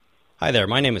Hi there,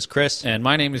 my name is Chris. And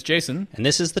my name is Jason. And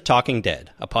this is The Talking Dead,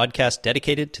 a podcast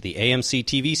dedicated to the AMC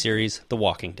TV series The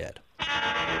Walking Dead.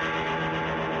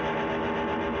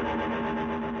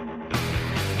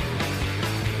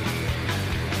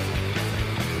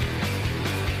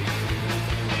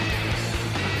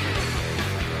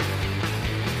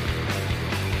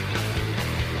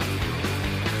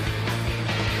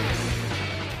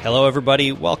 Hello,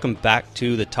 everybody. Welcome back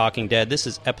to The Talking Dead. This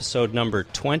is episode number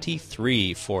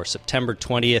 23 for September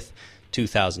 20th,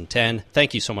 2010.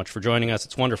 Thank you so much for joining us.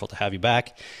 It's wonderful to have you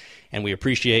back, and we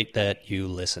appreciate that you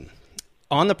listen.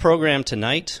 On the program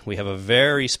tonight, we have a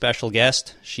very special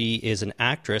guest. She is an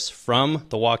actress from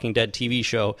The Walking Dead TV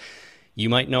show. You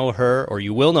might know her, or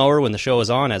you will know her when the show is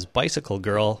on, as Bicycle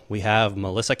Girl. We have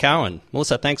Melissa Cowan.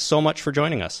 Melissa, thanks so much for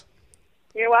joining us.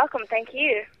 You're welcome. Thank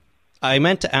you. I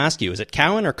meant to ask you, is it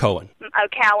Cowan or Cowan? Oh,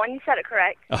 Cowan. You said it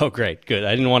correct. Oh, great. Good.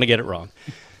 I didn't want to get it wrong.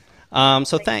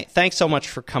 Thanks so much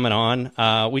for coming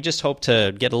on. We just hope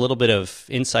to get a little bit of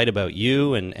insight about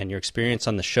you and your experience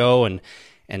on the show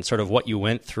and sort of what you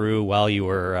went through while you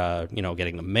were,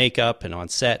 getting the makeup and on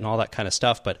set and all that kind of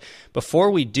stuff. But before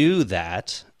we do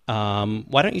that,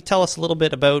 why don't you tell us a little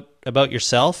bit about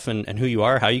yourself and who you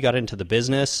are, how you got into the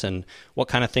business, and what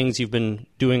kind of things you've been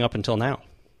doing up until now?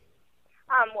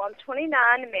 Well, I'm 29,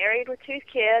 married with 2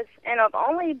 kids, and I've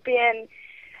only been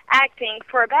acting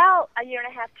for about a year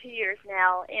and a half, 2 years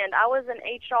now, and I was in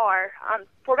HR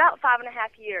for about 5.5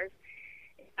 years.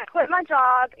 I quit my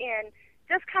job and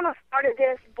just kind of started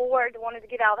this, bored, wanted to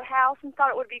get out of the house, and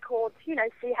thought it would be cool to,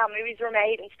 see how movies were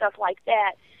made and stuff like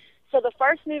that. So the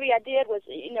first movie I did was,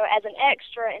 as an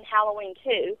extra in Halloween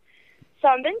 2. So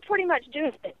I've been pretty much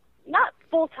doing it, not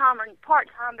full-time or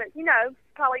part-time, but,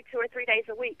 probably 2 or 3 days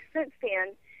a week since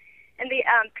then. And the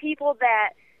people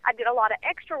that I did a lot of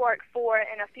extra work for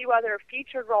and a few other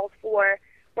featured roles for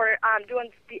were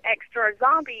doing the extra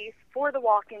zombies for The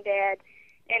Walking Dead.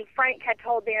 And Frank had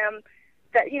told them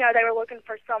that, they were looking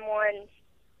for someone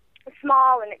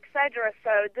small and et cetera.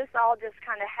 So this all just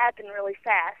kind of happened really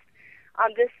fast.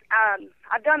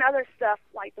 I've done other stuff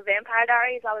like The Vampire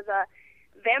Diaries. I was a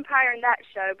vampire in that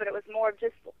show, but it was more of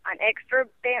just an extra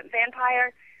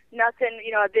vampire. Nothing,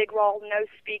 a big role, no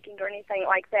speaking or anything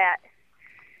like that.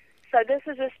 So this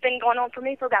has just been going on for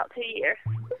me for about 2 years.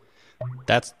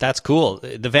 That's cool.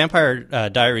 The Vampire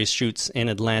Diaries shoots in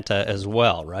Atlanta as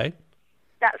well, right?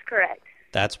 That's correct.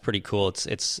 That's pretty cool.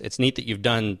 It's neat that you've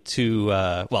done two.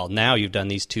 Now you've done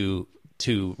these two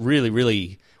really,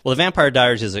 really. Well, The Vampire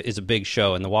Diaries is a big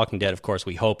show, and The Walking Dead, of course,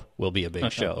 we hope will be a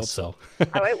big show. So.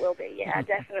 Oh, it will be. Yeah,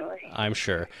 definitely. I'm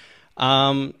sure.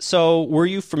 So were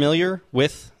you familiar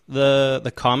with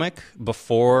the comic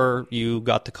before you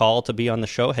got the call to be on the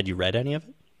show? Had you read any of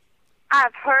it?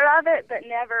 I've heard of it, but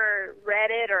never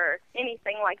read it or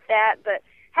anything like that, but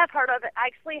have heard of it. I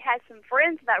actually had some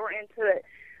friends that were into it,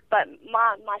 but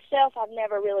myself, I've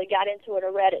never really got into it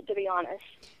or read it, to be honest.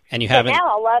 And you haven't?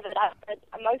 Now I love it. I've read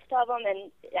most of them,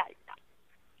 and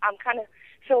I'm kind of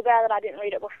feel bad that I didn't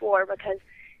read it before because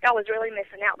I was really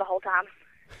missing out the whole time.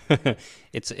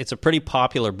 It's a pretty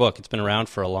popular book. It's been around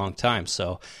for a long time.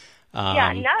 So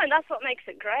and that's what makes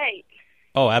it great.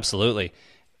 Oh, absolutely.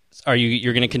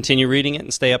 You're going to continue reading it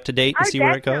and stay up to date and see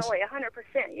where it goes?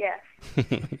 Definitely,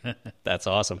 100%, yes. That's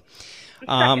awesome.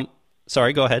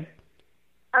 Sorry, go ahead.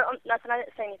 Nothing, I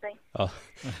didn't say anything. Oh.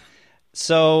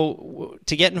 So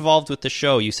to get involved with the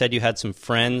show, you said you had some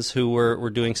friends who were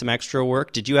doing some extra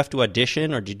work. Did you have to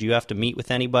audition, or did you have to meet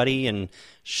with anybody and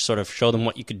sort of show them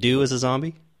what you could do as a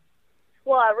zombie?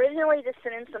 Well, I originally just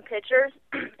sent in some pictures,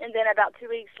 and then about 2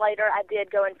 weeks later, I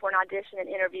did go in for an audition and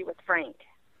interview with Frank.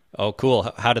 Oh, cool.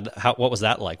 What was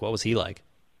that like? What was he like?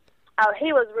 Oh,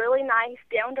 he was really nice,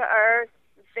 down to earth,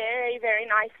 very, very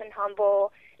nice and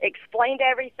humble, explained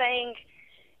everything.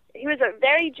 He was a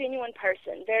very genuine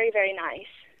person, very, very nice.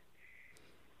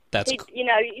 That's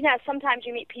sometimes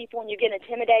you meet people and you get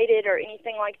intimidated or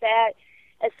anything like that.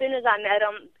 As soon as I met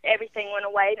him, everything went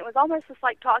away, and it was almost just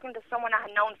like talking to someone I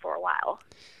had known for a while.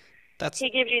 He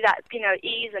gives you that,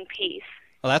 ease and peace.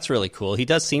 Well, that's really cool. He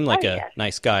does seem like a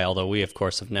nice guy, although we, of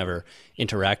course, have never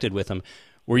interacted with him.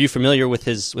 Were you familiar with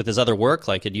his other work?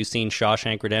 Like, had you seen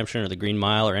Shawshank Redemption or The Green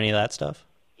Mile or any of that stuff?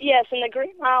 Yes, and The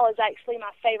Green Mile is actually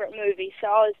my favorite movie, so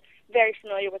I was very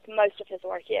familiar with most of his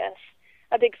work, yes.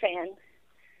 A big fan.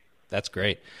 That's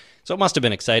great. So it must have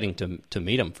been exciting to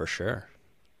meet him for sure.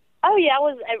 Oh, yeah, I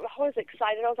was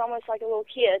excited. I was almost like a little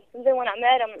kid. And then when I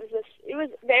met him, it was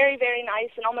very, very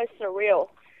nice and almost surreal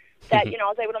that, I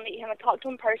was able to meet him and talk to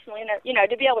him personally. And,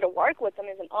 to be able to work with him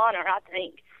is an honor, I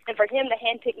think. And for him to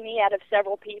handpick me out of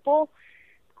several people,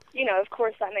 of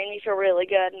course that made me feel really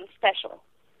good and special.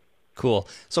 Cool.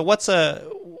 So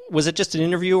was it just an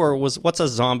interview, or what's a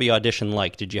zombie audition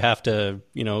like? Did you have to,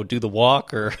 do the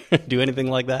walk or do anything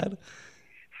like that?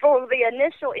 For the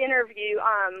initial interview,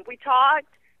 we talked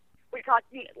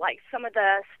like some of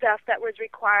the stuff that was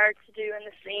required to do in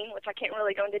the scene, which I can't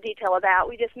really go into detail about.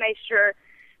 We just made sure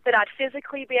that I'd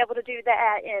physically be able to do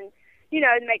that and,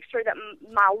 make sure that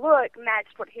my look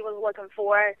matched what he was looking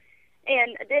for.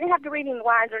 And I didn't have to read any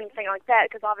lines or anything like that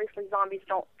because obviously zombies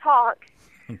don't talk.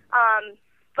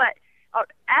 But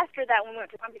after that, when we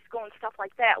went to zombie school and stuff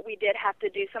like that, we did have to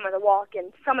do some of the walk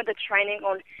and some of the training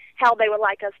on how they would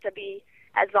like us to be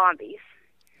as zombies.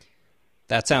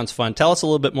 That sounds fun. Tell us a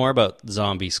little bit more about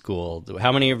zombie school.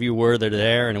 How many of you were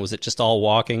there, and was it just all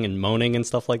walking and moaning and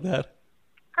stuff like that?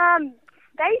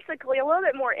 Basically, a little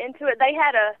bit more into it. They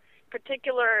had a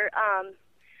particular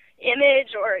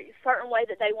image or a certain way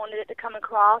that they wanted it to come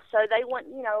across, so they went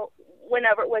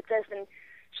over it with us and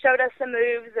showed us some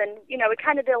moves, and we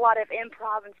kind of did a lot of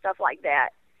improv and stuff like that.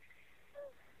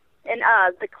 And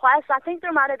the class, I think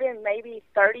there might have been maybe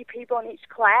 30 people in each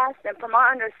class, and from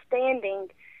our understanding,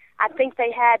 I think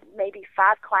they had maybe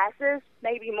 5 classes,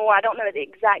 maybe more. I don't know the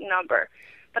exact number,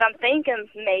 but I'm thinking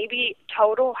maybe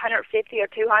total 150 or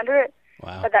 200.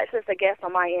 Wow. But that's just a guess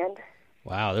on my end.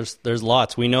 Wow, there's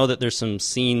lots. We know that there's some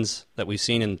scenes that we've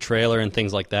seen in the trailer and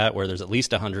things like that where there's at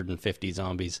least 150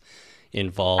 zombies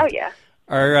involved. Oh,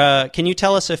 yeah. Can you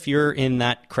tell us if you're in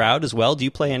that crowd as well? Do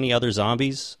you play any other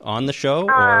zombies on the show?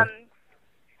 Or?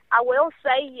 I will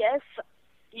say yes.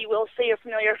 You will see a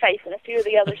familiar face in a few of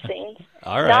the other scenes.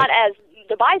 All right. Not as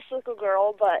the bicycle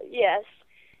girl, but yes.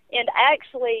 And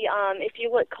actually, if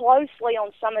you look closely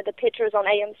on some of the pictures on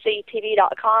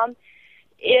amctv.com,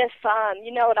 if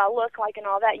you know what I look like and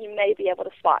all that, you may be able to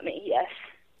spot me. Yes.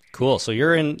 Cool. So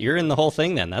you're in the whole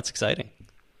thing then. That's exciting.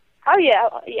 Oh yeah.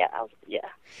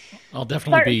 I'll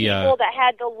definitely be people that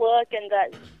had the look and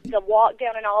the walk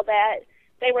down and all that,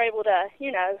 they were able to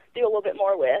do a little bit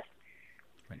more with.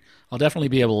 I'll definitely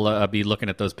be able to be looking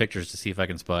at those pictures to see if I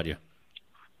can spot you.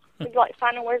 It's like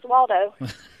finding Where's Waldo.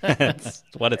 That's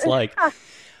what it's like.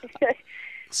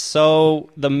 So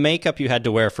the makeup you had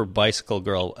to wear for Bicycle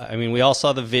Girl, I mean, we all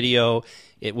saw the video.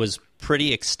 It was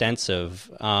pretty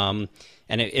extensive, and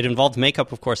it involved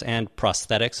makeup, of course, and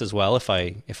prosthetics as well, if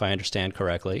I understand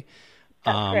correctly.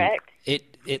 That's correct.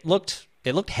 It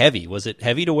looked heavy. Was it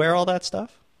heavy to wear all that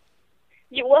stuff?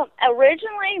 Well,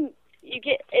 originally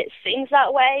it seems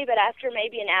that way, but after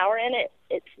maybe an hour in it,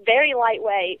 it's very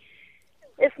lightweight.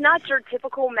 It's not your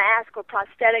typical mask or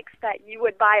prosthetics that you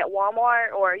would buy at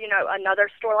Walmart or, another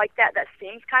store like that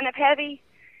seems kind of heavy.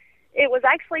 It was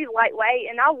actually lightweight,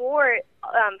 and I wore it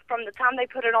from the time they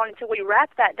put it on until we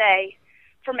wrapped that day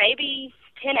for maybe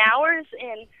 10 hours,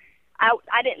 and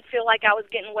I didn't feel like I was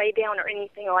getting way down or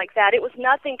anything like that. It was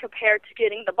nothing compared to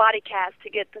getting the body cast to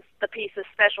get the pieces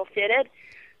special fitted,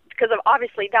 because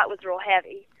obviously that was real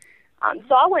heavy.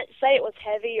 So I wouldn't say it was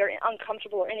heavy or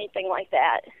uncomfortable or anything like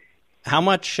that. How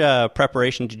much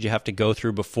preparation did you have to go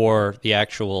through before the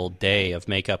actual day of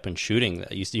makeup and shooting?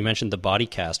 You mentioned the body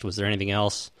cast. Was there anything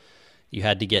else you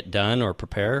had to get done or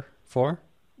prepare for?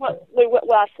 Well,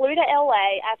 I flew to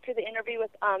L.A. after the interview with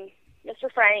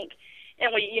Mr. Frank,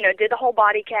 and we, did the whole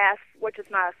body cast, which is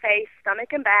my face,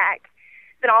 stomach, and back.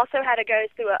 Then also had to go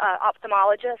through an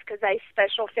ophthalmologist because they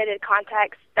special fitted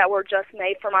contacts that were just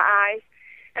made for my eyes,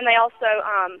 and they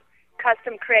also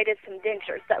custom created some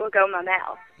dentures that would go in my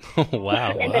mouth.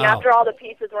 Wow. And then after all the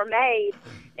pieces were made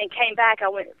and came back, I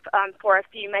went for a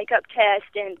few makeup tests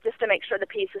and just to make sure the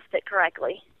pieces fit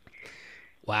correctly.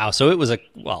 Wow. So it was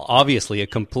obviously a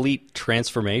complete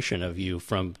transformation of you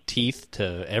from teeth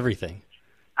to everything.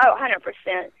 Oh,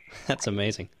 100%. That's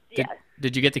amazing. Yeah.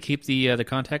 Did you get to keep the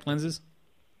contact lenses?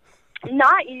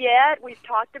 Not yet. We've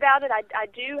talked about it. I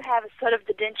do have a set of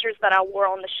the dentures that I wore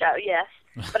on the show, yes.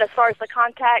 But as far as the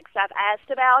contacts, I've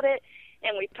asked about it,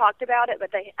 and we've talked about it,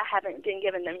 but I haven't been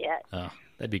given them yet. Oh,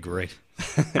 that'd be great.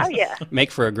 Oh, yeah.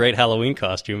 Make for a great Halloween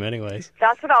costume anyways.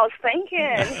 That's what I was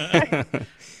thinking.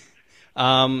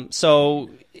 So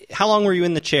how long were you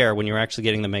in the chair when you were actually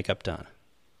getting the makeup done?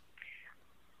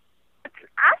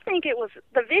 I think it was,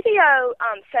 the video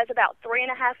says about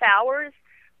 3.5 hours,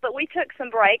 but we took some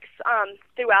breaks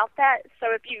throughout that. So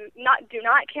if you do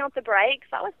not count the breaks,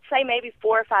 I would say maybe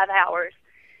 4 or 5 hours.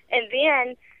 And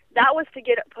then that was to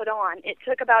get it put on. It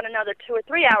took about another 2 or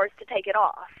 3 hours to take it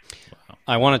off. Wow.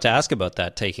 I wanted to ask about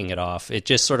that, taking it off. It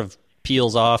just sort of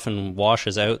peels off and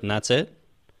washes out, and that's it?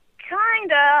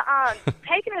 Kinda.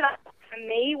 Taking it off to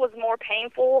me was more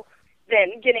painful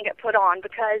than getting it put on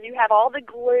because you have all the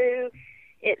glue.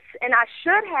 And I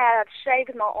should have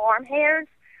shaved my arm hairs,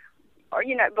 or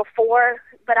before,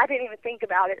 but I didn't even think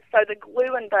about it. So the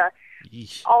glue and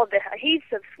all of the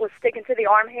adhesive was sticking to the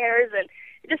arm hairs, and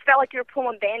it just felt like you were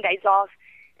pulling Band-Aids off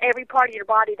every part of your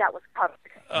body that was covered.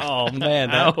 Oh, man.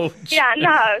 Yeah,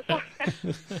 no.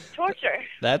 Torture.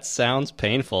 That sounds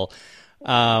painful.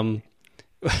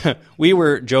 We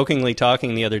were jokingly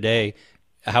talking the other day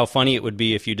how funny it would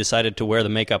be if you decided to wear the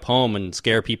makeup home and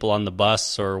scare people on the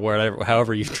bus or wherever,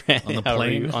 however you on the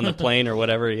plane, on the plane or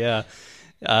whatever. Yeah.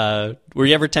 Were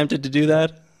you ever tempted to do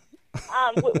that?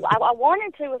 I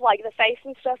wanted to with like the face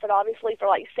and stuff, but obviously for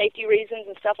like safety reasons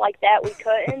and stuff like that, we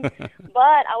couldn't.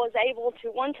 But I was able to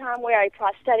one time wear a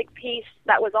prosthetic piece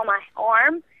that was on my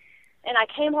arm, and I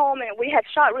came home and we had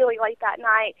shot really late that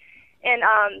night. And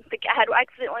I had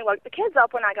accidentally woke the kids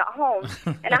up when I got home,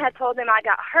 and I had told them I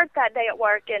got hurt that day at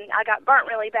work and I got burnt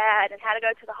really bad and had to go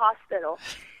to the hospital.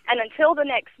 And until the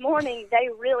next morning, they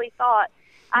really thought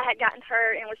I had gotten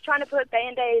hurt and was trying to put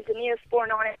Band-Aids and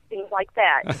Neosporin on it, things like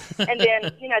that. And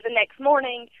then, the next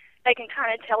morning, they can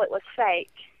kind of tell it was fake.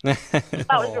 That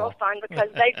was real fun because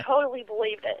they totally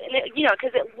believed it. And,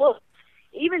 because it looks,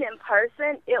 even in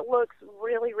person, it looks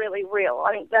really, really real.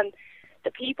 I mean,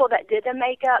 the people that did the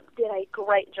makeup did a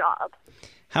great job.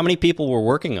 How many people were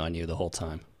working on you the whole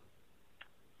time?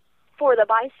 For the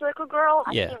bicycle girl,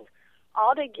 I yeah. think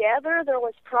altogether there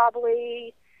was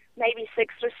probably maybe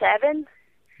 6 or 7.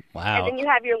 Wow. And then you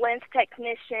have your lens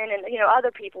technician and, other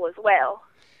people as well.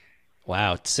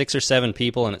 Wow, 6 or 7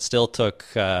 people, and it still took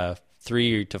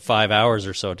 3 to 5 hours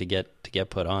or so to get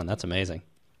put on. That's amazing.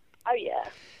 Oh, yeah.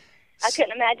 I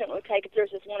couldn't imagine what it would take if there was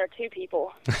just 1 or 2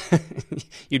 people.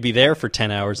 You'd be there for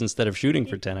 10 hours instead of shooting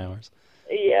for 10 hours.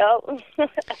 Yep.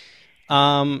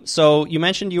 So you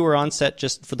mentioned you were on set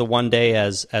just for the one day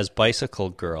as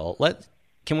Bicycle Girl.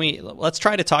 Let's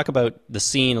try to talk about the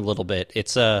scene a little bit.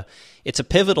 It's a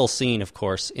pivotal scene, of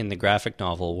course, in the graphic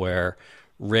novel where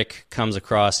Rick comes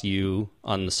across you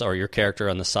or your character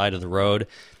on the side of the road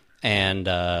and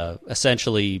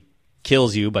essentially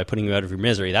kills you by putting you out of your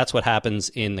misery. That's what happens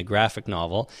in the graphic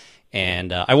novel.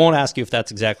 And I won't ask you if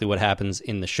that's exactly what happens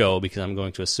in the show because I'm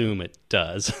going to assume it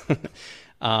does.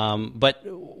 But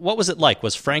what was it like?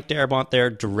 Was Frank Darabont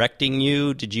there directing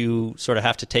you? Did you sort of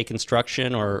have to take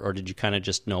instruction or did you kind of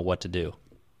just know what to do?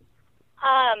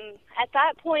 At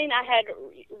that point, I had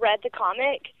read the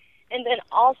comic, and then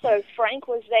also Frank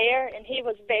was there, and he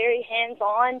was very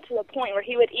hands-on to the point where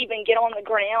he would even get on the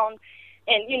ground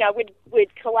and,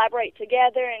 we'd collaborate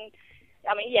together. And,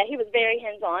 he was very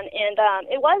hands-on. And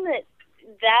it wasn't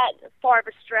that far of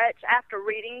a stretch after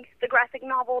reading the graphic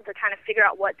novel to kind of figure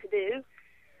out what to do.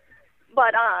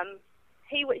 But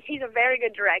he's a very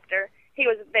good director. He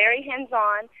was very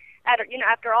hands-on.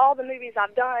 After all the movies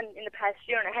I've done in the past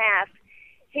year and a half,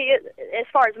 he is, as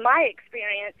far as my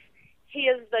experience, he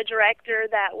is the director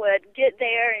that would get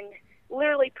there and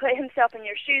literally put himself in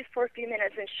your shoes for a few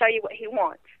minutes and show you what he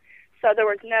wants. So there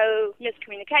was no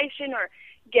miscommunication or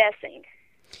guessing.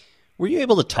 Were you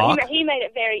able to talk? He made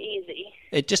it very easy.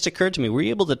 It just occurred to me, were you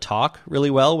able to talk really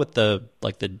well with the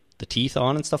teeth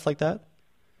on and stuff like that?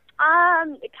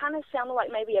 It kind of sounded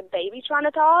like maybe a baby trying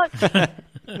to talk.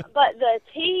 But the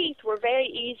teeth were very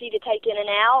easy to take in and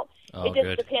out. Oh, it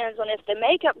just depends on if the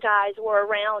makeup guys were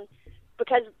around,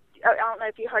 because I don't know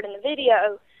if you heard in the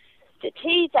video, the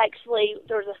teeth actually,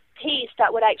 there was a piece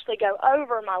that would actually go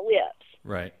over my lips.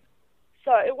 Right.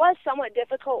 So it was somewhat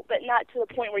difficult, but not to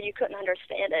the point where you couldn't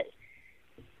understand it.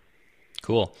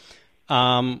 Cool.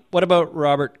 What about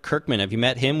Robert Kirkman? Have you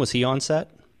met him? Was he on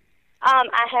set?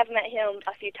 I have met him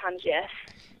a few times, yes.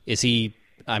 Is he,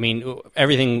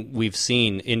 everything we've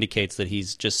seen indicates that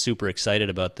he's just super excited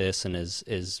about this and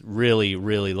is really,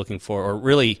 really looking for, or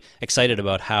really excited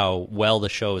about how well the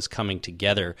show is coming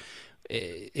together.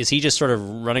 Is he just sort of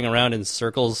running around in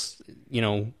circles,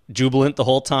 jubilant the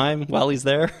whole time while he's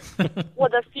there? Well,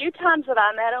 the few times that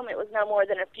I met him, it was no more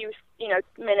than a few,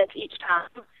 minutes each time.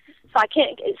 So I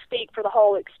can't speak for the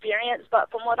whole experience, but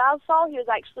from what I saw, he was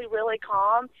actually really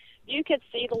calm. You could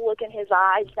see the look in his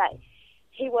eyes that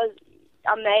he was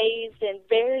amazed and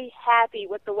very happy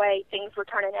with the way things were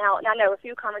turning out. And I know a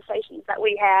few conversations that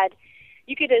we had,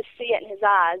 you could just see it in his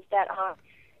eyes that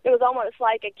it was almost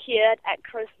like a kid at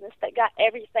Christmas that got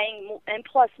everything and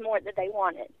plus more that they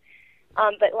wanted.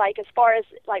 But as far as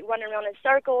running around in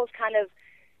circles, kind of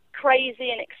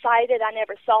crazy and excited, I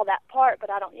never saw that part, but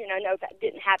I don't know if that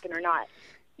didn't happen or not.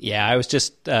 Yeah, I was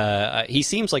just, he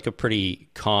seems like a pretty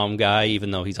calm guy, even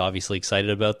though he's obviously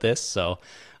excited about this. So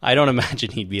I don't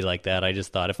imagine he'd be like that. I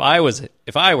just thought if I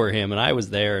were him and I was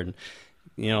there and,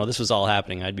 this was all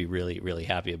happening, I'd be really, really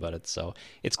happy about it. So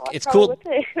it's cool.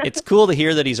 It's cool to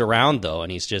hear that he's around though.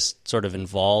 And he's just sort of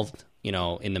involved in the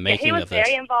Yeah, making he was of this.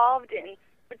 very involved and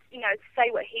would, say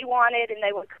what he wanted, and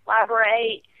they would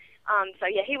collaborate. So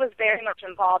yeah, he was very much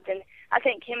involved, and I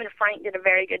think him and Frank did a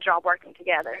very good job working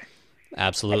together.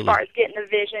 Absolutely. As far as getting the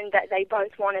vision that they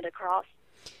both wanted across.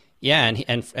 Yeah,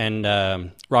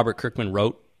 and Robert Kirkman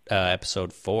wrote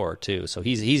episode 4 too, so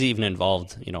he's even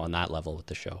involved, on that level with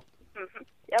the show. Mm-hmm.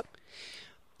 Yep.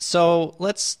 So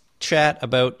let's chat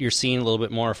about your scene a little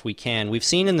bit more if we can. We've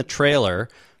seen in the trailer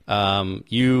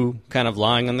you kind of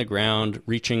lying on the ground,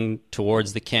 reaching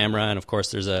towards the camera, and of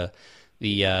course there's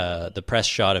the press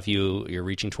shot of you. You're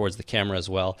reaching towards the camera as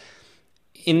well.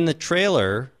 In the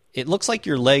trailer, it looks like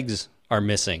your legs are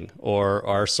missing or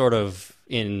are sort of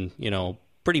in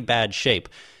pretty bad shape.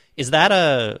 Is that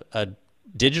a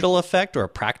digital effect or a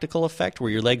practical effect? Were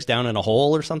your legs down in a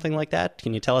hole or something like that?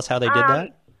 Can you tell us how they did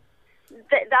that?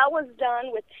 That was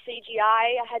done with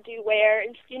CGI. I had to wear,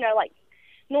 like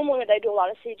normally when they do a lot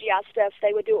of CGI stuff,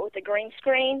 they would do it with a green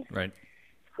screen. Right.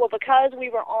 Well, because we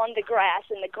were on the grass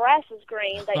and the grass is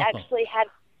green, they actually had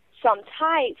some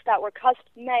tights that were custom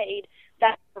made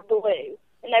that were blue,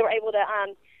 and they were able to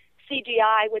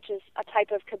CGI, which is a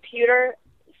type of computer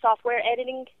software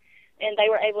editing, and they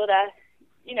were able to,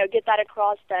 get that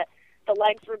across that the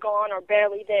legs were gone or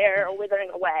barely there or withering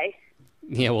away.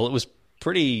 Yeah, well, it was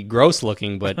pretty gross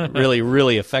looking, but really,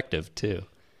 really effective too.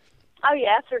 Oh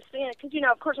yeah, after seeing it, because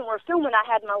of course when we were filming, I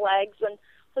had my legs and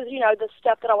the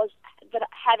stuff that I was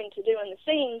having to do in the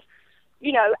scenes.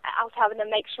 I was having to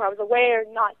make sure I was aware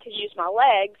not to use my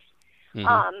legs.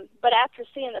 Mm-hmm. But after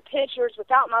seeing the pictures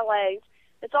without my legs,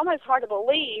 it's almost hard to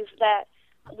believe that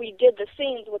we did the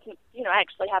scenes with,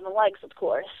 actually having legs, of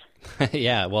course.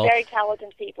 Yeah, well, very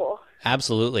talented people.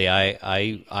 Absolutely.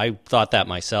 I thought that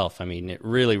myself. I mean, it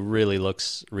really, really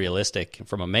looks realistic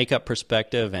from a makeup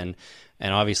perspective and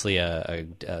obviously a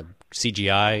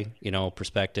CGI,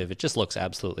 perspective. It just looks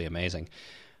absolutely amazing.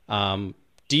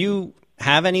 Do you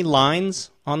have any lines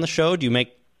on the show? Do you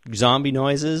make zombie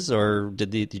noises, or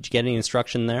did you get any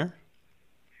instruction there?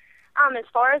 As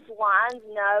far as lines,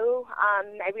 no.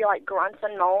 Maybe like grunts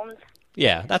and moans.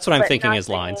 Yeah, that's what I'm thinking as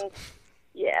lines.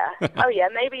 Yeah. Oh, yeah,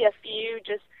 maybe a few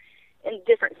just in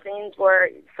different scenes where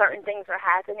certain things are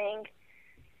happening.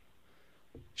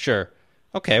 Sure.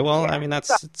 Okay, well, yeah. I mean, it's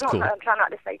cool. I'm trying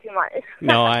not to say too much.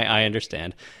 No, I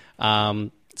understand.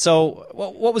 So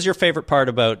what was your favorite part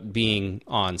about being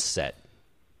on set?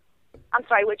 I'm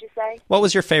sorry, what'd you say? What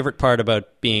was your favorite part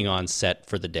about being on set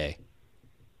for the day?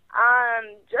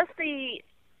 Just the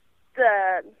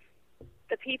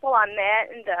people I met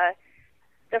and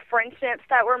the friendships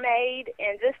that were made,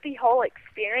 and just the whole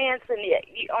experience. And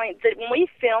when we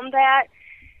filmed that,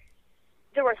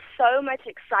 there was so much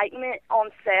excitement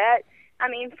on set. I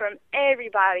mean, from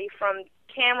everybody, from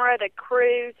camera to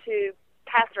crew to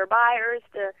passerbyers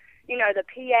to the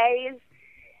PAs,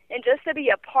 and just to be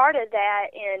a part of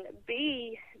that and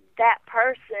be that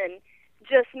person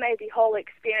just made the whole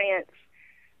experience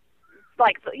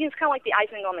it's kind of like the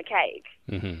icing on the cake.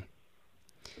 Mm-hmm.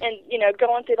 And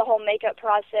going through the whole makeup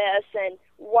process and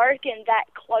working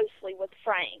that closely with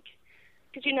Frank,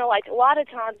 because a lot of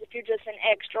times if you're just an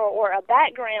extra or a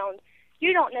background,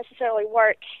 you don't necessarily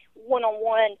work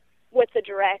one-on-one with the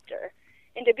director,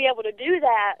 and to be able to do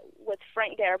that with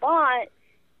Frank Darabont,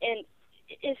 and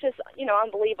it's just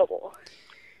unbelievable.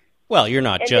 Well, you're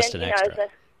not just an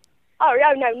extra.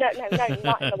 No, not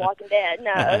in The Walking Dead,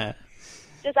 no.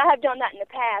 Just I have done that in the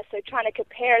past, so trying to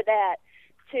compare that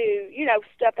to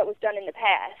stuff that was done in the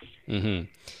past. Mm-hmm.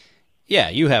 Yeah,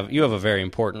 you have a very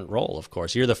important role, of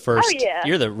course. You're the first. Oh, yeah.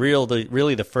 You're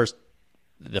really the first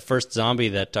zombie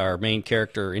that our main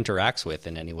character interacts with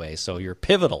in any way. So you're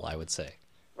pivotal, I would say.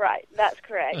 Right, that's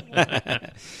correct.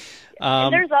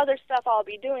 And there's other stuff I'll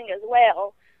be doing as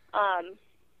well.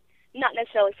 Not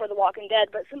necessarily for The Walking Dead,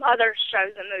 but some other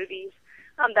shows and movies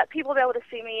that people will be able to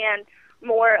see me in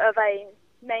more of a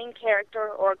main character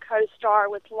or co-star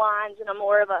with lines, and a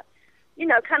more of a,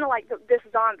 kind of like this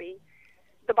zombie,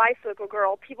 the bicycle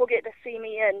girl. People get to see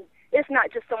me, and it's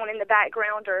not just someone in the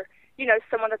background or,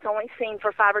 someone that's only seen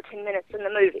for 5 or 10 minutes in the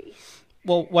movie.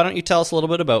 Well, why don't you tell us a little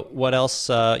bit about what else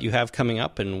you have coming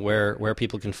up and where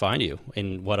people can find you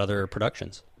in what other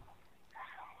productions?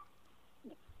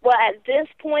 Well, at this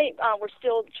point, we're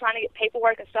still trying to get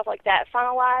paperwork and stuff like that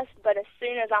finalized, but as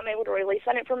soon as I'm able to release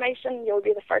that information, you'll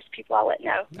be the first people I'll let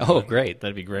know. Oh, great.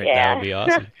 That'd be great. Yeah. That would be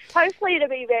awesome. Hopefully it'll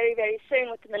be very, very soon,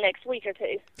 within the next week or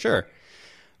two. Sure.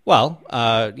 Well,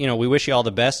 we wish you all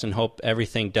the best and hope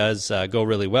everything does go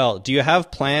really well. Do you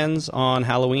have plans on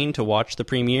Halloween to watch the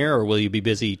premiere, or will you be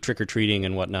busy trick-or-treating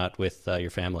and whatnot with your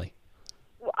family?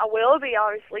 I will be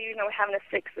obviously, having a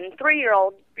 6 and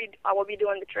 3-year-old. I will be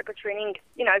doing the trick-or-treating,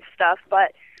 stuff,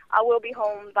 but I will be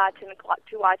home by 10 o'clock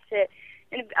to watch it.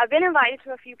 And I've been invited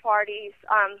to a few parties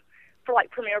for, like,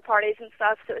 premiere parties and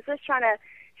stuff, so it's just trying to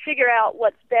figure out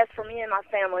what's best for me and my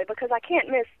family, because I can't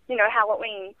miss,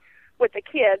 Halloween with the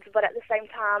kids, but at the same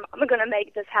time, I'm going to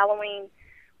make this Halloween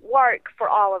work for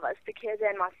all of us, the kids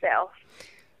and myself.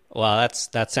 Well,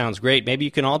 that sounds great. Maybe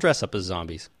you can all dress up as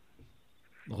zombies.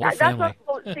 The whole family.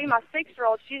 See, my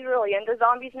 6-year-old, she's really into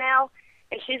zombies now,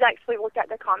 and she's actually looked at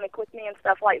the comic with me and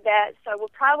stuff like that, so we'll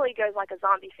probably go like a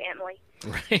zombie family.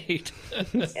 Right.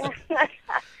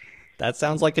 That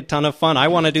sounds like a ton of fun. I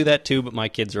want to do that too, but my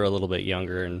kids are a little bit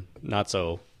younger and not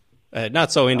so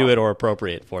into it or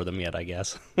appropriate for them yet, I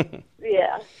guess.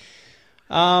 Yeah.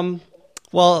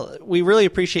 Well, we really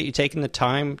appreciate you taking the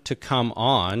time to come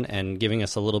on and giving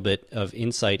us a little bit of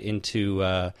insight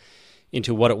into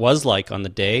what it was like on the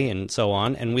day and so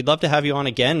on. And we'd love to have you on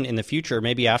again in the future,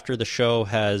 maybe after the show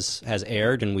has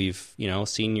aired and we've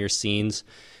seen your scenes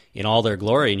in all their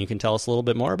glory, and you can tell us a little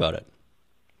bit more about it.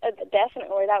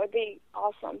 Definitely, that would be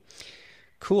awesome.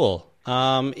 Cool.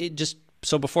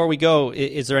 So before we go,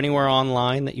 is there anywhere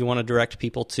online that you want to direct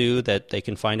people to that they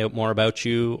can find out more about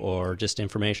you or just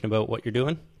information about what you're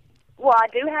doing? Well, I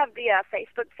do have the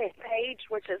Facebook page,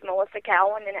 which is Melissa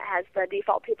Cowan, and it has the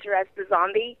default picture as the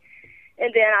zombie.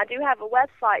 And then I do have a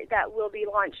website that will be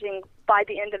launching by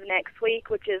the end of next week,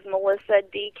 which is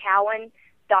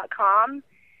melissadcowan.com.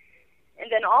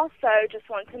 And then also just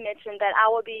want to mention that I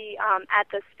will be at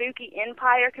the Spooky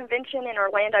Empire Convention in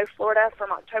Orlando, Florida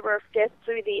from October 5th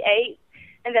through the 8th.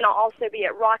 And then I'll also be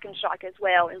at Rock and Shock as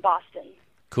well in Boston.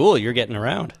 Cool, you're getting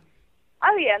around.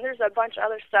 Oh, yeah, and there's a bunch of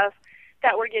other stuff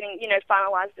that we're getting,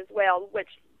 finalized as well, which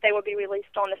they will be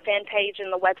released on the fan page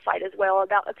and the website as well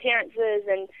about appearances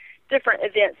and different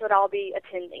events that I'll be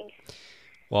attending.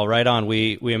 Well, right on.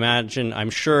 We imagine,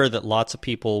 I'm sure that lots of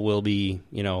people will be,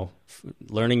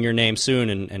 learning your name soon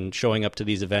and showing up to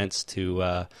these events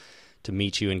to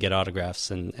meet you and get autographs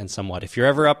and somewhat. If you're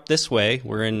ever up this way,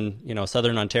 we're in,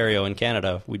 Southern Ontario in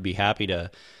Canada, we'd be happy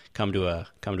to come to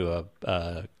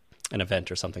an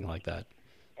event or something like that.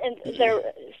 And there's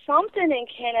something in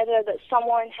Canada that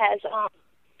someone has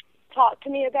talked to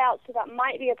me about, so that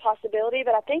might be a possibility,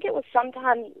 but I think it was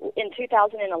sometime in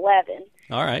 2011.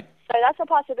 All right. So that's a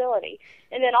possibility.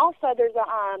 And then also there's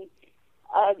a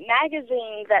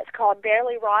magazine that's called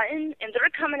Barely Rotten, and they're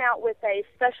coming out with a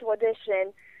special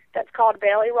edition that's called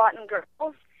Barely Rotten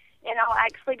Girls. And I'll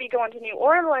actually be going to New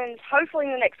Orleans, hopefully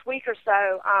in the next week or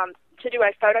so, to do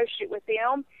a photo shoot with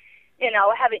them. And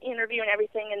I'll have an interview and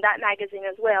everything in that magazine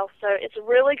as well. So it's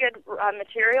really good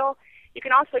material. You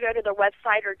can also go to their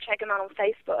website or check them out on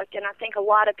Facebook. And I think a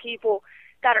lot of people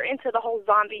that are into the whole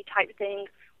zombie type thing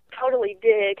totally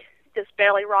dig this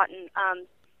Barely Rotten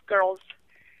Girls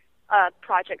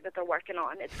project that they're working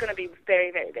on. It's going to be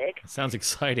very, very big. Sounds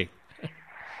exciting.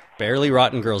 Barely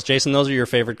Rotten Girls. Jason, those are your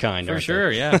favorite kind, For aren't sure,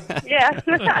 they? yeah.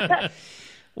 Yeah.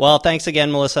 Well, thanks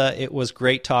again, Melissa. It was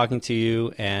great talking to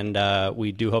you, and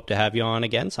we do hope to have you on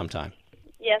again sometime.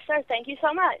 Yes, sir. Thank you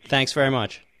so much. Thanks very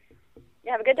much.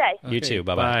 You have a good day. You too.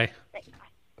 Bye-bye. Bye. Thanks. Bye.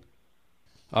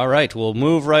 All right, we'll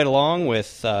move right along with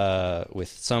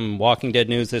some Walking Dead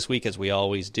news this week, as we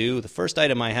always do. The first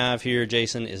item I have here,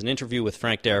 Jason, is an interview with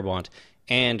Frank Darabont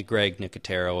and Greg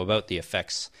Nicotero about the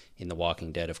effects in The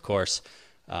Walking Dead, of course.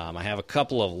 I have a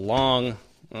couple of long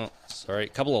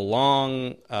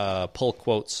pull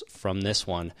quotes from this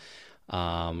one.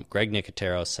 Greg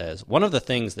Nicotero says, "One of the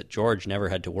things that George never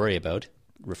had to worry about,"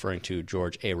 referring to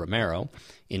George A. Romero,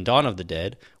 "in Dawn of the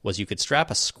Dead was you could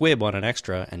strap a squib on an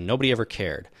extra and nobody ever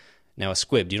cared." Now, a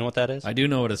squib, do you know what that is? I do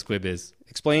know what a squib is.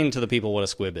 Explain to the people what a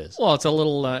squib is. Well, it's a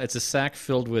little, it's a sack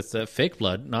filled with fake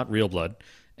blood, not real blood.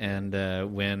 And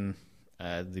when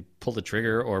they pull the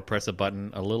trigger or press a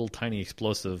button, a little tiny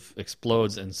explosive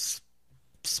explodes and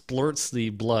splurts the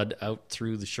blood out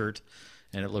through the shirt.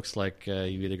 And it looks like you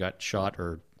either got shot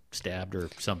or stabbed or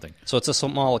something. So it's a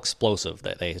small explosive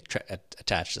that they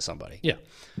attach to somebody. Yeah.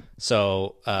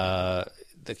 So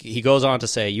he goes on to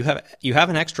say, you have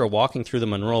an extra walking through the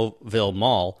Monroeville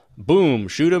Mall. Boom,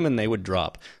 shoot him and they would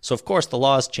drop. So, of course, the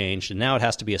law's changed, and now it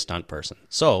has to be a stunt person.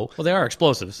 So, well, they are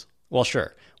explosives. Well,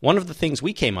 sure. One of the things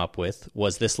we came up with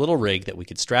was this little rig that we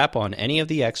could strap on any of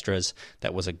the extras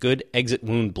that was a good exit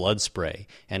wound blood spray.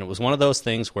 And it was one of those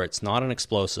things where it's not an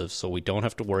explosive, so we don't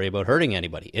have to worry about hurting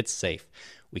anybody. It's safe.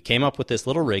 We came up with this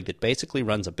little rig that basically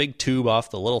runs a big tube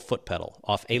off a little foot pedal.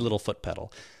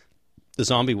 The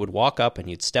zombie would walk up and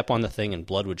you'd step on the thing and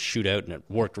blood would shoot out, and it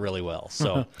worked really well.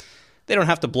 So they don't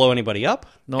have to blow anybody up,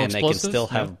 No and they can explosives? still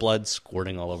have Yeah. blood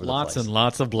squirting all over Lots the place. and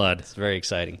lots of blood. It's very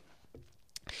exciting.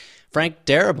 Frank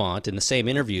Darabont, in the same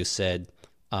interview, said,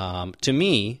 to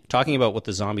me, talking about what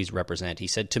the zombies represent, he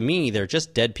said, to me, they're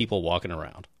just dead people walking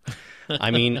around.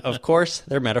 I mean, of course,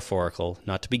 they're metaphorical,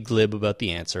 not to be glib about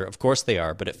the answer. Of course they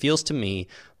are, but it feels to me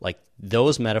like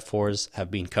those metaphors have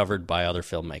been covered by other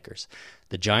filmmakers,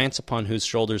 the giants upon whose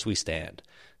shoulders we stand.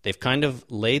 They've kind of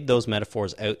laid those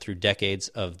metaphors out through decades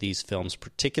of these films,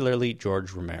 particularly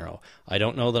George Romero. I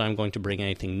don't know that I'm going to bring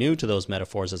anything new to those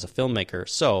metaphors as a filmmaker,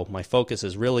 so my focus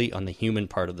is really on the human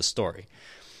part of the story.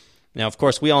 Now, of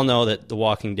course, we all know that The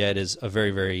Walking Dead is a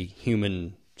very, very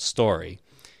human story.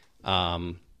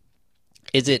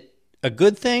 Is it a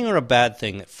good thing or a bad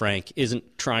thing that Frank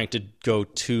isn't trying to go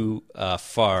too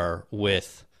far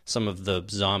with some of the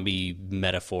zombie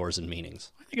metaphors and meanings?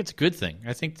 I think it's a good thing.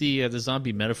 I think the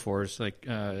zombie metaphors, like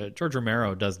George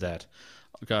Romero does that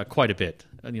quite a bit.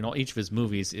 And, each of his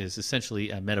movies is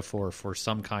essentially a metaphor for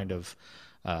some kind of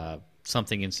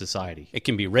something in society. It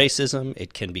can be racism.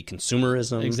 It can be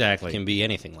consumerism. Exactly. It can be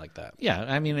anything like that. Yeah,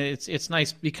 I mean, it's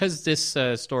nice because this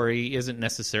story isn't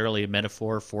necessarily a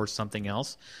metaphor for something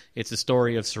else. It's a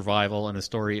story of survival and a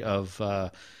story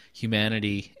of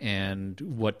humanity and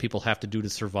what people have to do to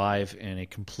survive in a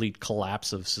complete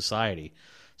collapse of society.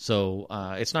 So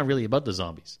it's not really about the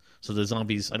zombies. So the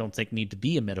zombies, I don't think, need to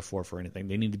be a metaphor for anything.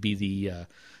 They need to be the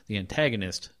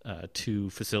antagonist to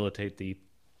facilitate the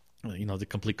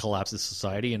complete collapse of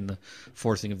society and the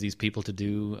forcing of these people to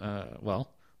do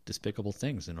despicable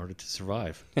things in order to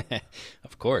survive.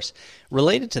 Of course.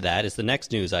 Related to that is the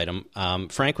next news item.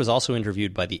 Frank was also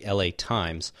interviewed by the LA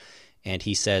Times, and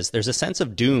he says, there's a sense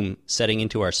of doom setting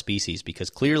into our species because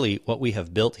clearly what we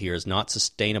have built here is not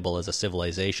sustainable as a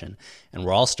civilization, and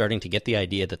we're all starting to get the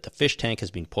idea that the fish tank has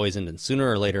been poisoned, and sooner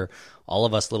or later, all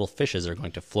of us little fishes are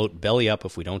going to float belly up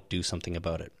if we don't do something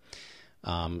about it.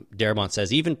 Darabont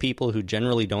says, even people who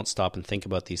generally don't stop and think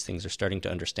about these things are starting to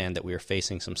understand that we are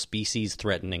facing some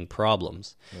species-threatening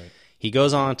problems. Right. He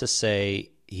goes on to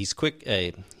say, he's quick to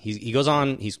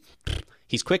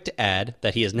add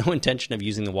that he has no intention of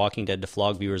using The Walking Dead to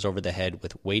flog viewers over the head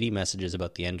with weighty messages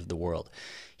about the end of the world.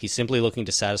 He's simply looking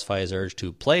to satisfy his urge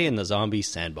to play in the zombie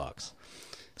sandbox.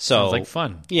 So, sounds like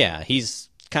fun. Yeah, he's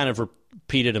kind of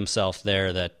repeated himself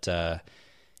there that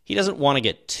he doesn't want to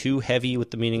get too heavy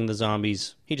with the meaning of the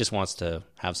zombies. He just wants to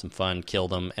have some fun, kill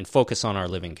them, and focus on our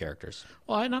living characters.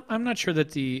 Well, I'm not sure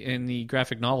that in the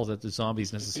graphic novel that the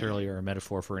zombies necessarily are a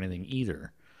metaphor for anything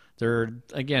either. They're,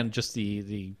 again, just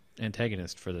the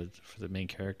antagonist for the main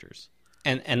characters.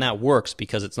 And that works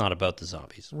because it's not about the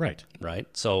zombies. Right.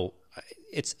 So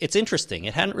it's interesting.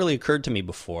 It hadn't really occurred to me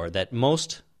before that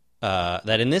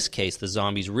that in this case the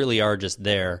zombies really are just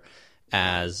there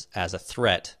as a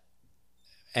threat.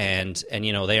 And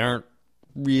they aren't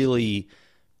really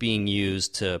being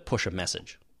used to push a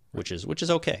message, which is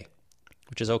okay.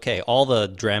 All the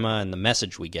drama and the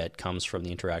message we get comes from the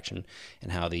interaction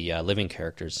and how the living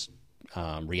characters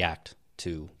react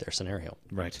to their scenario.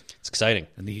 Right. It's exciting.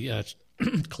 And the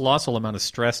colossal amount of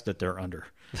stress that they're under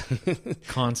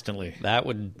constantly. That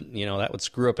would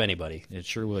screw up anybody. It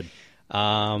sure would.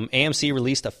 AMC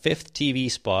released a 5th TV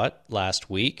spot last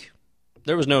week.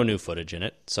 There was no new footage in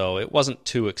it, so it wasn't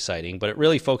too exciting, but it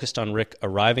really focused on Rick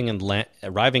arriving in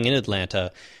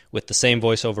Atlanta with the same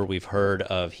voiceover we've heard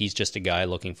of he's just a guy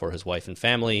looking for his wife and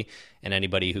family, and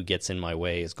anybody who gets in my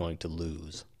way is going to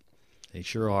lose. They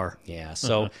sure are. Yeah,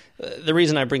 so the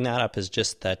reason I bring that up is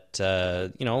just that,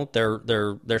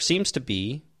 there seems to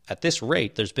be, at this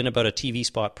rate, there's been about a TV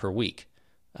spot per week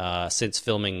since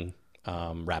filming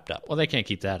wrapped up. Well, they can't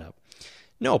keep that up.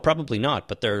 No, probably not,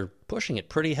 but they're pushing it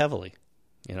pretty heavily.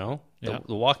 The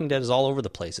Walking Dead is all over the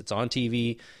place. It's on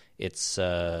TV. It's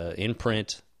in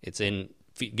print. It's going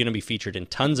to be featured in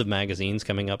tons of magazines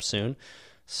coming up soon.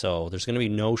 So there's going to be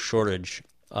no shortage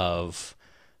of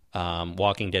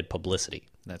Walking Dead publicity.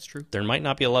 That's true. There might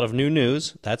not be a lot of new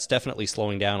news. That's definitely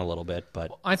slowing down a little bit.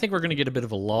 But I think we're going to get a bit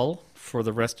of a lull for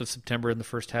the rest of September and the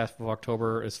first half of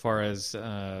October as far as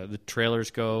the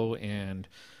trailers go and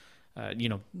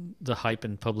the hype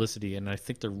and publicity, and I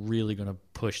think they're really going to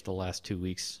push the last 2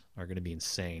 weeks are going to be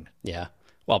insane. Yeah.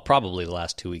 Well, probably the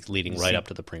last 2 weeks leading right up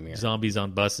to the premiere. Zombies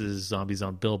on buses, zombies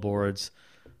on billboards,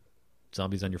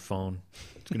 zombies on your phone.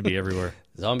 It's going to be everywhere.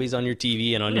 Zombies on your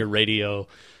TV and on your radio,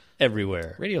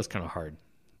 everywhere. Radio's kind of hard.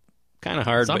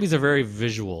 Zombies are very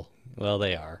visual. Well,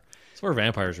 they are. So are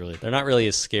vampires, really. They're not really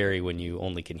as scary when you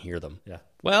only can hear them. Yeah.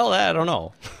 Well, I don't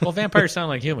know. Well, vampires sound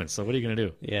like humans, so what are you going to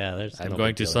do? Yeah, I'm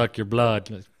going to suck your blood.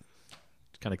 It's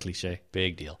kind of cliche.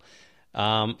 Big deal.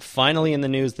 Finally in the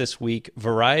news this week,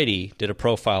 Variety did a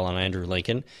profile on Andrew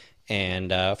Lincoln.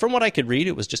 And from what I could read,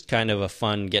 it was just kind of a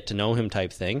fun get-to-know-him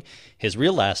type thing. His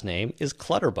real last name is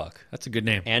Clutterbuck. That's a good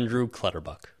name. Andrew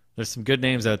Clutterbuck. There's some good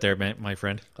names out there, my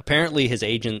friend. Apparently his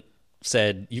agent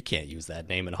said, you can't use that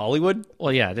name in Hollywood.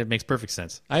 Well, yeah, that makes perfect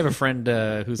sense. I have a friend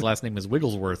whose last name is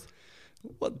Wigglesworth.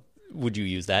 What, would you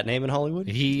use that name in Hollywood?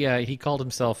 He called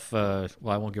himself, well,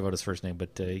 I won't give out his first name,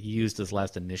 but he used his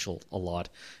last initial a lot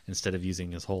instead of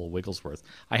using his whole Wigglesworth.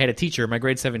 I had a teacher, my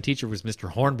grade 7 teacher was Mr.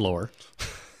 Hornblower.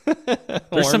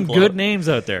 There's some good names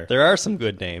out there. There are some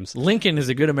good names. Lincoln is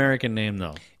a good American name,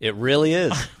 though. It really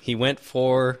is. He went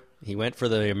for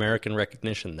the American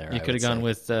recognition there. You could have gone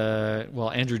with,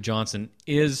 Andrew Johnson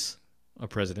is a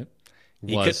president.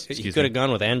 He could have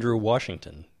gone with Andrew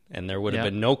Washington, and there would have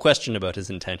been no question about his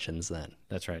intentions then.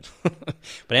 That's right.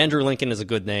 But Andrew Lincoln is a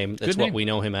good name. That's Good what name. we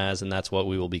know him as, and that's what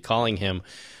we will be calling him,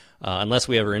 unless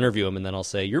we ever interview him, and then I'll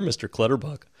say, you're Mr.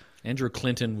 Clutterbuck. Andrew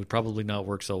Clinton would probably not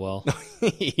work so well.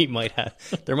 He might have.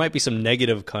 There might be some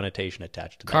negative connotation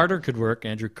attached to that. Carter could work,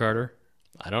 Andrew Carter.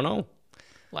 I don't know.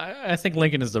 I think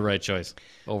Lincoln is the right choice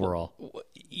overall.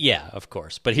 Yeah, of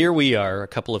course. But here we are, a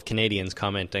couple of Canadians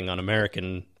commenting on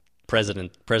American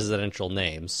presidential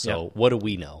names. So what do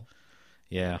we know?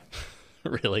 Yeah.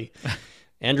 Really?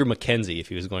 Andrew Mackenzie, if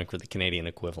he was going for the Canadian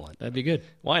equivalent. That'd be good.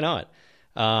 Why not?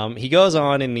 He goes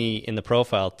on in the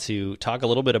profile to talk a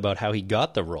little bit about how he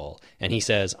got the role. And he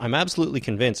says, I'm absolutely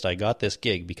convinced I got this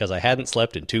gig because I hadn't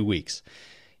slept in 2 weeks.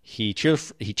 He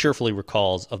cheerfully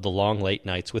recalls of the long late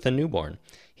nights with a newborn.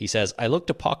 He says, I looked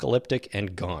apocalyptic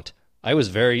and gaunt. I was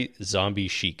very zombie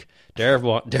chic.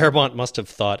 Darabont must have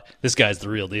thought, this guy's the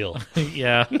real deal.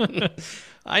 Yeah.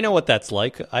 I know what that's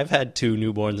like. I've had 2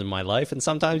 newborns in my life, and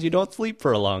sometimes you don't sleep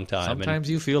for a long time. Sometimes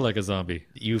you feel like a zombie.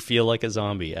 You feel like a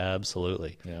zombie,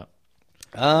 absolutely. Yeah.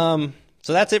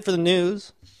 So that's it for the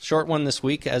news. Short one this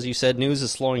week. As you said, news is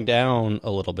slowing down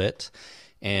a little bit,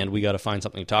 and we got to find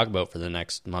something to talk about for the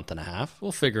next month and a half.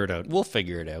 We'll figure it out. We'll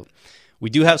figure it out. We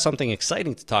do have something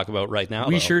exciting to talk about right now,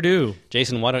 We though. sure do.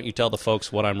 Jason, why don't you tell the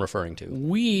folks what I'm referring to?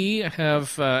 We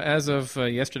have, as of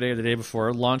yesterday or the day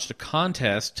before, launched a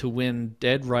contest to win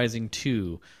Dead Rising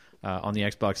 2 on the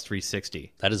Xbox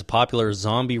 360. That is a popular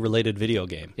zombie-related video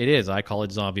game. It is. I call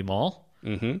it Zombie Mall.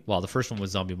 Mm-hmm. Well, the first one was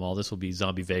Zombie Mall. This will be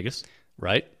Zombie Vegas.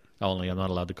 Right? Only I'm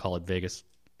not allowed to call it Vegas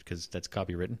because that's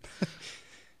copywritten.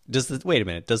 Wait a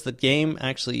minute. Does the game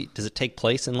does it take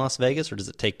place in Las Vegas, or does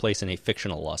it take place in a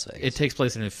fictional Las Vegas? It takes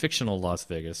place in a fictional Las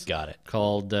Vegas. Got it.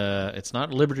 Called, it's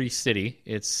not Liberty City.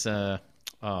 It's,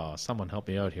 someone help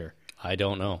me out here. I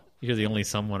don't know. You're the only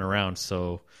someone around,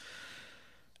 so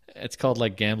it's called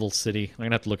like Gamble City. I'm going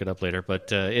to have to look it up later, but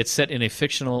it's set in a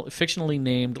fictionally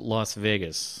named Las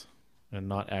Vegas, and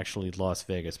not actually Las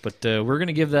Vegas. But we're going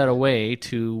to give that away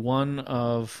to one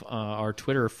of our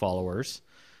Twitter followers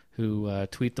who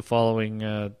tweet the following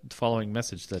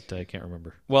message that I can't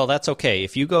remember. Well, that's okay.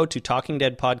 If you go to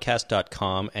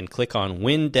talkingdeadpodcast.com and click on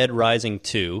Win Dead Rising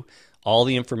 2, all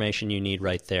the information you need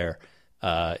right there.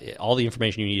 All the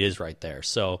information you need is right there.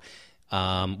 So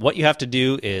what you have to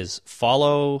do is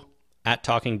follow at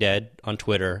Talking Dead on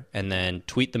Twitter and then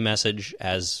tweet the message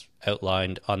as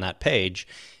outlined on that page,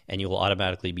 and you will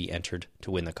automatically be entered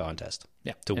to win the contest.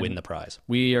 Yeah, to win the prize.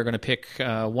 We are going to pick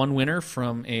one winner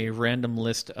from a random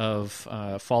list of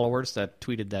followers that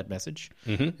tweeted that message,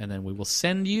 and then we will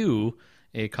send you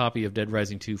a copy of Dead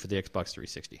Rising 2 for the Xbox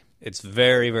 360. It's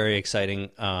very, very exciting.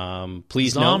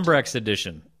 Please note Zombrex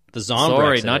edition. the Zombrex Sorry,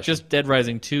 edition. not just Dead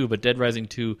Rising 2, but Dead Rising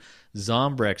 2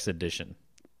 Zombrex edition.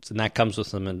 And that comes with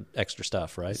some extra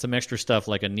stuff, right? Some extra stuff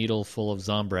like a needle full of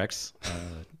Zombrex,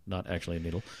 not actually a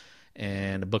needle,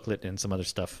 and a booklet and some other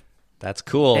stuff. That's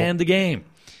cool. And the game.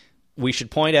 We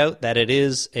should point out that it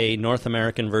is a North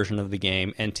American version of the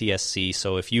game, NTSC.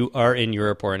 So if you are in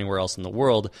Europe or anywhere else in the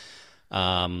world,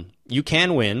 you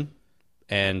can win,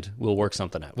 and we'll work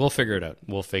something out. We'll figure it out.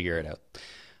 We'll figure it out.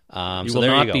 You So will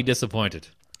there not you go. be disappointed.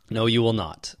 No, you will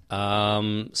not.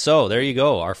 So there you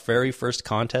go, our very first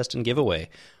contest and giveaway.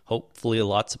 Hopefully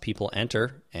lots of people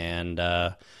enter, and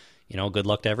good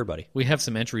luck to everybody. We have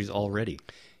some entries already.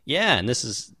 Yeah, and this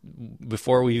is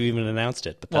before we've even announced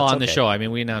it. But that's On okay. the show. I mean,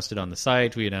 we announced it on the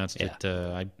site. We announced Yeah. it.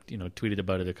 I tweeted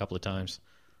about it a couple of times.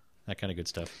 That kind of good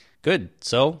stuff. Good.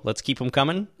 So let's keep them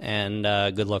coming, and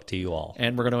good luck to you all.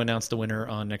 And we're going to announce the winner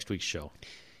on next week's show.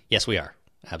 Yes, we are.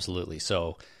 Absolutely.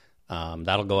 So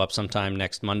that'll go up sometime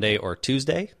next Monday or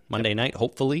Tuesday, Monday night,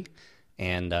 hopefully,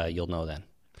 and you'll know then.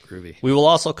 Groovy. We will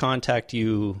also contact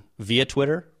you via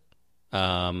Twitter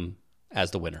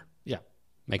as the winner. Yeah.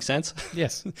 Make sense?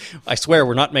 Yes. I swear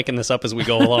we're not making this up as we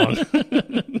go along.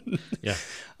 Yeah.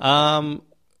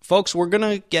 folks, we're going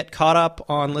to get caught up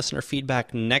on listener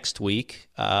feedback next week,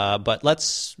 but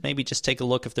let's maybe just take a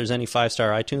look if there's any 5-star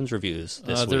iTunes reviews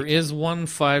this week. There is one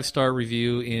 5-star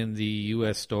review in the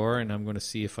U.S. store, and I'm going to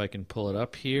see if I can pull it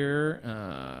up here.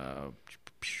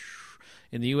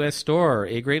 In the U.S. store,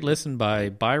 a great listen by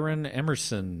Byron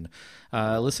Emerson.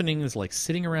 Listening is like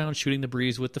sitting around shooting the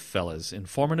breeze with the fellas.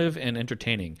 Informative and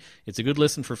entertaining. It's a good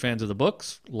listen for fans of the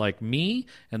books, like me,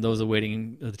 and those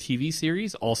awaiting the TV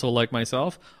series, also like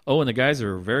myself. Oh, and the guys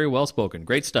are very well-spoken.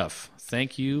 Great stuff.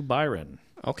 Thank you, Byron.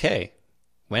 Okay.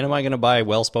 When am I going to buy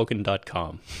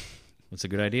wellspoken.com? That's a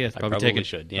good idea. It's I probably taken.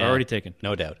 should. Yeah. Already taken.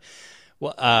 No doubt.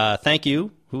 Well, thank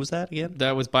you. Who was that again?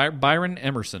 That was Byron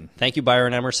Emerson. Thank you,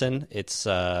 Byron Emerson. It's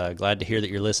glad to hear that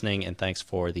you're listening, and thanks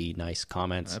for the nice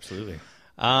comments. Absolutely.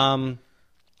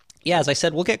 Yeah, as I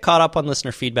said, we'll get caught up on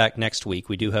listener feedback next week.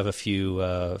 We do have a few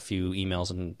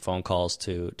emails and phone calls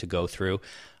to go through.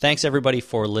 Thanks, everybody,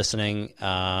 for listening.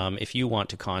 If you want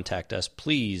to contact us,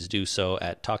 please do so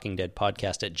at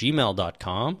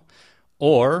talkingdeadpodcast@gmail.com,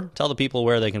 or tell the people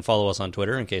where they can follow us on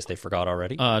Twitter in case they forgot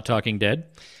already. Talking Dead.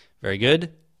 Very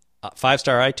good.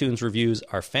 5-star iTunes reviews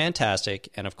are fantastic.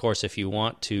 And, of course, if you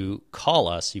want to call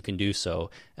us, you can do so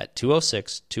at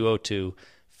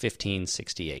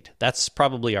 206-202-1568. That's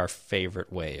probably our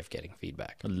favorite way of getting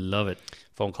feedback. I love it.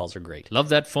 Phone calls are great. Love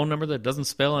that phone number that doesn't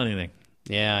spell anything.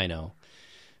 Yeah, I know.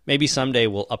 Maybe someday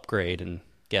we'll upgrade and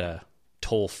get a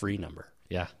toll-free number.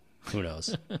 Yeah. Who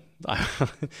knows?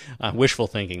 Wishful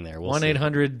thinking there. We'll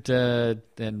 1-800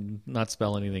 and not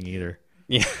spell anything either.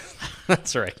 Yeah,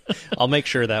 that's right. I'll make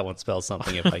sure that one spells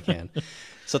something if I can.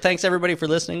 So thanks, everybody, for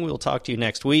listening. We'll talk to you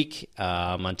next week.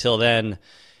 Until then,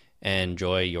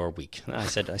 enjoy your week. I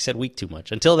said week too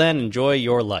much. Until then, enjoy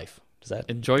your life. Does that?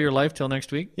 Enjoy your life till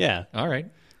next week? Yeah. All right.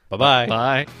 Bye-bye.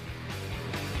 Bye.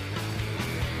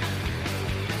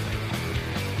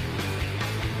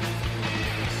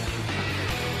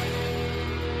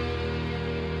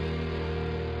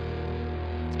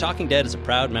 Talking Dead is a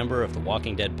proud member of the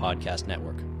Walking Dead Podcast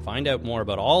Network. Find out more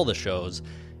about all the shows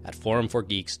at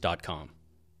forumforgeeks.com.